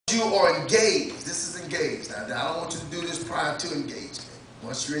you are engaged, this is engaged. Now, I don't want you to do this prior to engagement.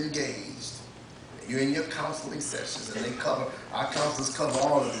 Once you're engaged, you're in your counseling sessions, and our counselors cover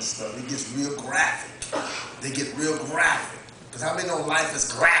all of this stuff. It gets real graphic. They get real graphic. Because how many know life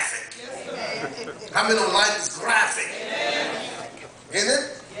is graphic? How many know life is graphic? Isn't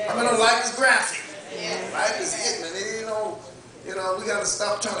it? How many know life is graphic? Life is it, man. You know, we got to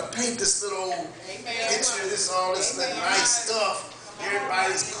stop trying to paint this little picture, all this nice stuff.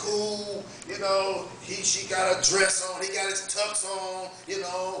 Everybody's cool, you know, she got a dress on, he got his tux on, you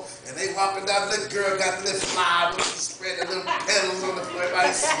know, and they walking down, the little girl got the little flower, she spread the little petals on the floor,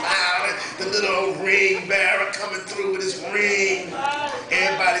 everybody smiling, the little old ring bearer coming through with his ring,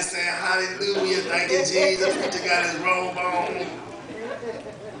 everybody saying hallelujah, thank you Jesus, preacher got his robe on.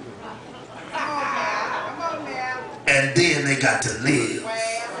 And then they got to live.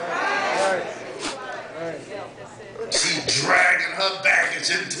 She dragging her baggage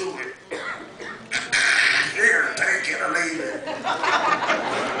into it. Here, take it or leave it.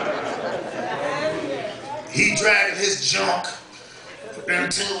 He dragging his junk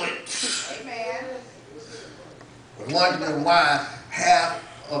into it. Wondering why half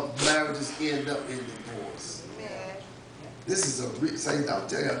of marriages end up in divorce. This is a real, I'll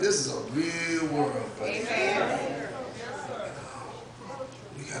tell you, this is a real world. Buddy.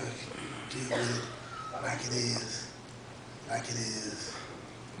 We gotta deal with it like it is. Like it is,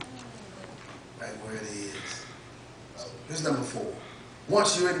 right where it is. So here's number 4.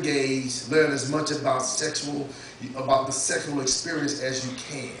 Once you're engaged, learn as much about the sexual experience as you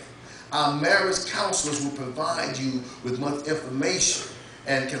can. Our marriage counselors will provide you with much information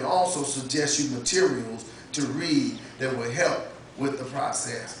and can also suggest you materials to read that will help with the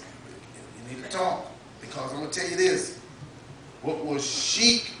process. You need to talk, because I'm going to tell you this. What was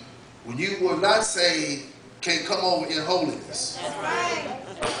chic when you were not saved can't come over in holiness. That's right.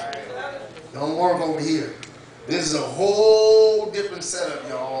 Don't work over here. This is a whole different setup,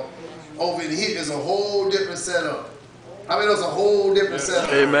 y'all. Over in here is a whole different setup. I mean, there's a whole different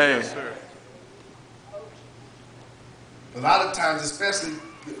setup. Amen. A lot of times, especially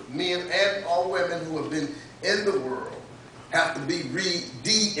men and all women who have been in the world, have to be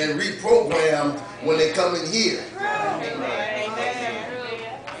reprogrammed when they come in here. Amen.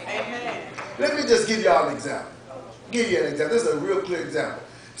 Let me just give y'all an example. Give you an example. This is a real clear example.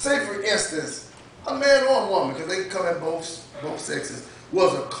 Say, for instance, a man or a woman, because they come in both sexes,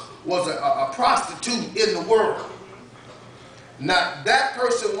 was a prostitute in the world. Now, that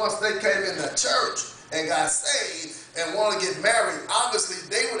person, once they came in the church and got saved and want to get married, obviously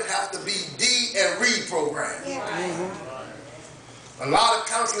they would have to be and reprogrammed. A lot of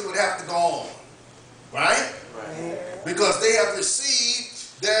counseling would have to go on, right? Because they have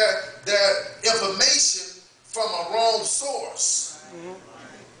received their information from a wrong source.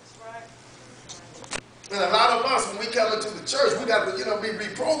 And a lot of us, when we come into the church, we got to, be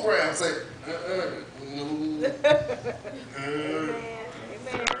reprogrammed. Say,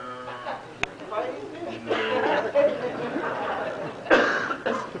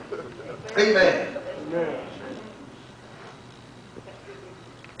 Amen.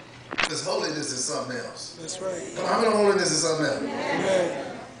 Because holiness is something else. That's right. Come on, how many holiness is something else?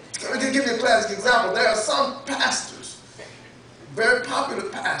 Amen. Let me give you a classic example. There are some pastors, very popular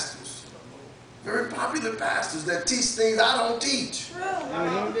pastors that teach things I don't teach.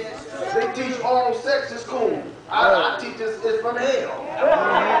 They teach oral sex is cool. I teach it's from hell.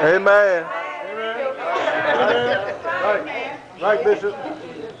 Amen. Right, Bishop.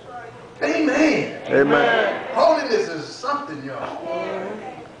 Amen. Amen. Holiness is something, y'all.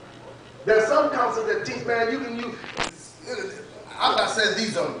 There's some counselors that teach, man, I'm not saying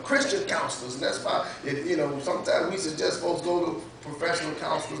these are Christian counselors, and that's why, sometimes we suggest folks go to professional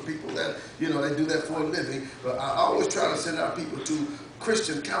counselors, people that, they do that for a living. But I always try to send out people to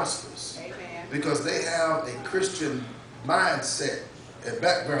Christian counselors. Amen. Because they have a Christian mindset and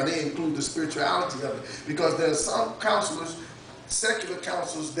background. They include the spirituality of it. Because there's some counselors, secular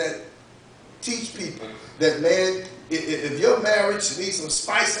counselors, that teach people that, man, if your marriage needs some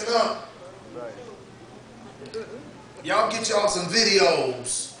spicing up, y'all get y'all some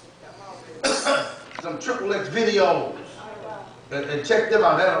videos, some XXX videos, and check them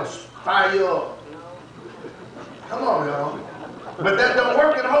out. That'll fire you up. Come on, y'all. But that don't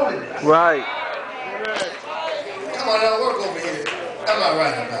work in holiness. Right. Come on, that don't work over here. I'm not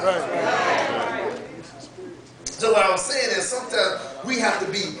right about it. So what I was saying is sometimes we have to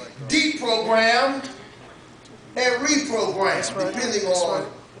be deprogrammed and reprogrammed, depending on,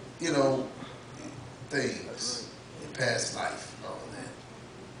 things in past life and all that.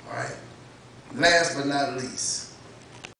 All right? Last but not least,